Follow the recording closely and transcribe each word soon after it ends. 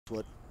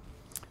What?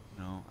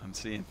 No, I've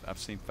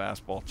seen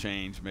fastball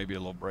change, maybe a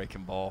little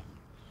breaking ball.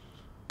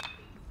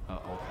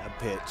 That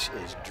pitch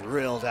is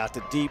drilled out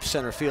to deep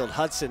center field.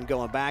 Hudson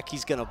going back.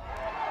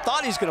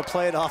 Thought he's gonna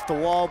play it off the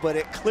wall, but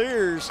it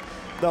clears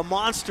the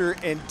monster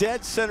in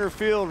dead center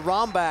field.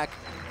 Rombach,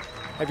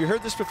 have you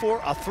heard this before?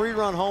 A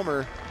 3-run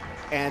homer,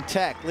 and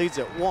Tech leads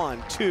it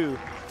 1-2,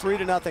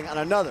 3-0 on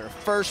another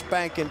First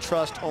Bank and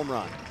Trust home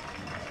run.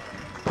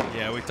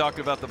 Yeah, we talked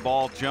about the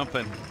ball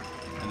jumping,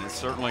 and it's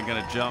certainly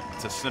going to jump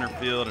to center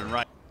field and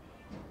right.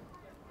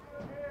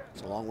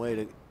 It's a long way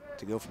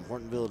to go from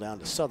Hortonville down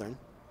to Southern.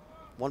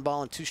 1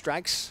 ball and 2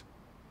 strikes.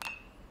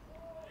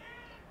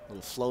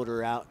 Little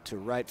floater out to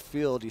right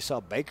field. You saw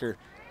Baker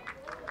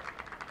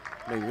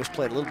maybe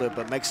misplayed a little bit,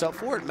 but makes up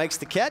for it. Makes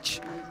the catch.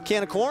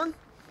 Can of corn.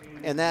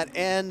 And that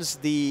ends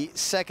the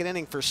second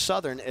inning for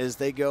Southern as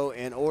they go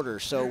in order.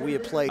 So we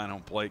have played. I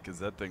don't play because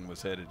that thing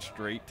was headed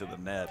straight to the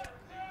net.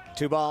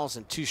 2 balls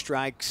and 2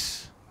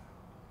 strikes.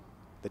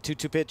 The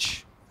 2-2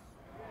 pitch.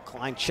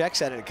 Klein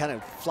checks at it. It kind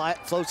of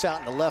floats out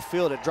into left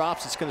field. It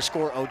drops. It's going to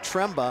score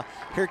Otremba.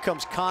 Here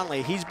comes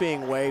Conley. He's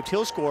being waved.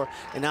 He'll score.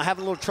 And now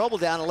having a little trouble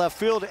down in left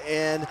field.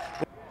 And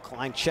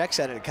Klein checks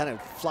at it. It kind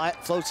of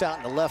floats out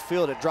into left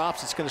field. It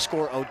drops. It's going to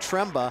score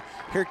Otremba.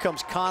 Here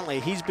comes Conley.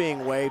 He's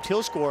being waved.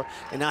 He'll score.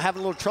 And now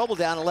having a little trouble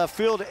down in left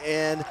field.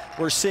 And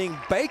we're seeing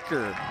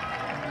Baker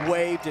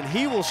waved, and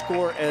he will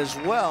score as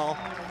well.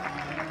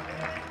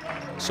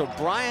 So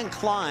Brian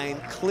Klein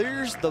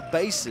clears the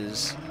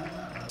bases.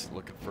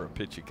 Looking for a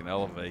pitch he can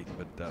elevate,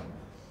 but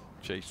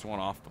chased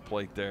one off the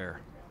plate there.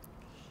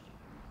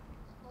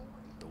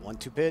 The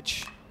 1-2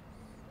 pitch,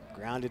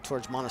 grounded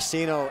towards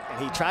Montesino,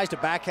 and he tries to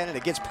backhand it.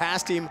 It gets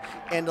past him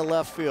into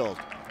left field.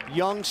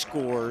 Young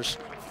scores,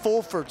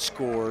 Fulford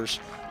scores.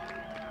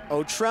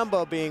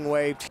 Otremba being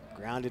waved,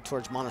 grounded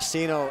towards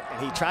Montesino,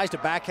 and he tries to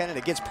backhand it.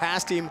 It gets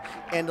past him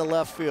into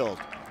left field.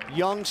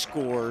 Young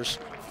scores,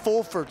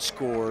 Fulford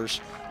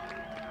scores.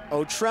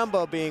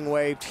 Otremba being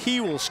waved, he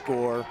will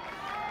score.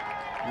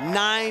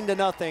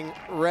 9-0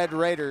 Red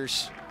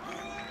Raiders.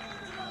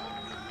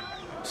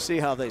 See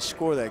how they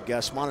score that,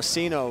 Gus.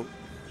 Montesino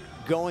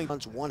going.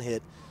 1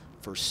 hit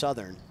for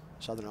Southern.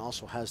 Southern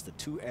also has the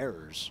 2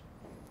 errors.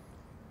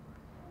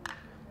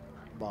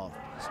 Ball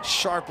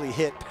sharply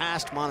hit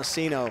past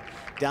Montesino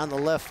down the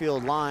left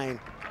field line.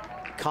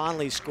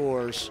 Conley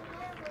scores.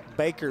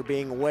 Baker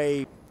being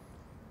waved.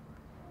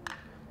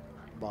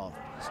 Ball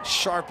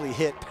sharply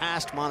hit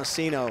past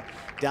Montesino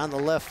down the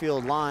left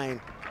field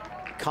line.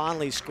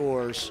 Conley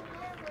scores.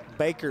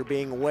 Baker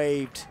being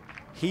waved.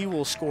 He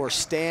will score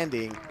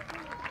standing.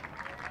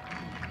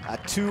 A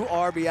 2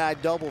 RBI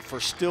double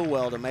for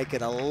Stillwell to make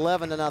it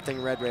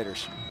 11-0 Red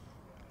Raiders.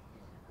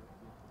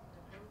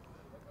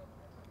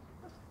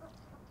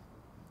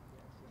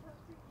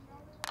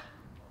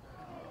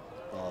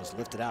 Ball is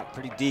lifted out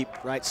pretty deep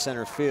right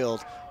center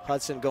field.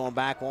 Hudson going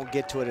back, won't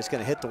get to it. It's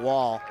going to hit the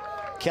wall.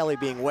 Kelly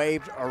being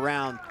waved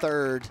around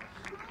third.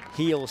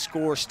 He'll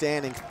score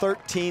standing.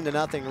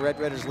 13-0 Red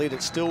Raiders lead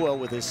at Stillwell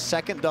with his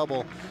 2nd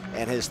double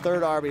and his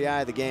 3rd RBI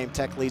of the game.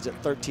 Tech leads at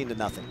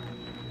 13-0.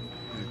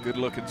 Good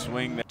looking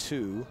swing.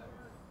 2.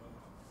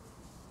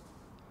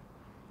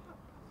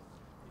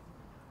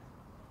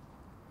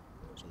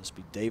 So this will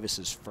be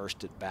Davis's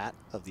first at bat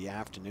of the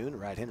afternoon.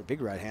 Right-hander,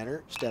 big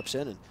right-hander, steps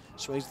in and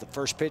swings the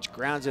first pitch,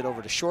 grounds it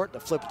over to short. The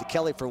flip it to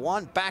Kelly for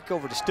 1. Back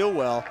over to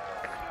Stillwell.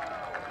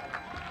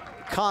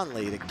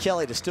 Conley to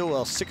Kelly to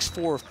Stillwell,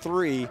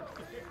 6-4-3.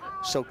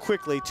 So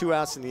quickly, 2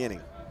 outs in the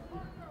inning.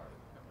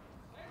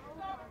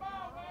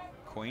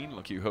 Queen,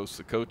 look, you host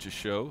the coach's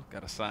show.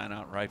 Got a sign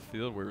out right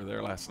field. We were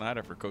there last night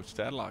after Coach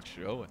Tadlock's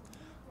show, and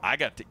I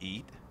got to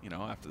eat. You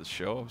know, after the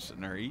show, I was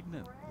sitting there eating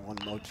it. 1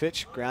 more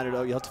pitch, grounded.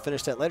 Oh, you'll have to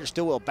finish that later.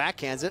 Stillwell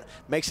backhands it,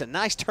 makes a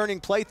nice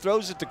turning play,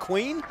 throws it to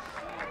Queen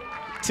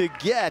to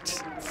get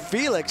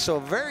Felix. So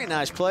very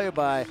nice play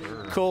by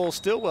Cole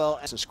Stillwell.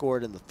 And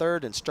scored in the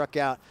 3rd and struck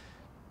out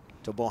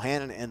to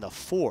Bohannon in the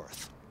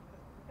 4th.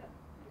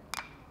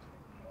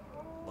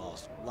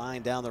 Ball's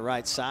lined down the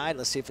right side.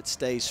 Let's see if it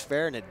stays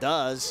fair, and it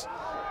does.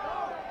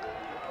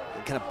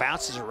 It kind of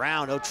bounces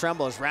around.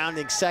 Otremba is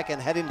rounding 2nd,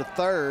 heading to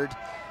 3rd,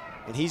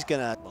 and he's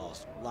gonna.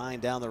 Ball's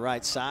lined down the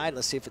right side.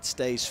 Let's see if it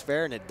stays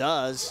fair, and it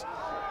does.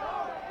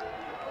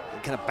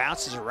 It kind of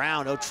bounces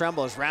around.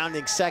 Otremba is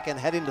rounding 2nd,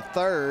 heading to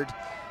 3rd,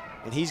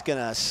 and he's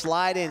gonna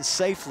slide in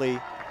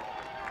safely.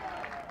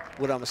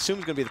 What I'm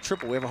assuming is going to be the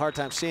triple. We have a hard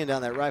time seeing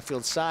down that right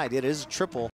field side. It is a triple.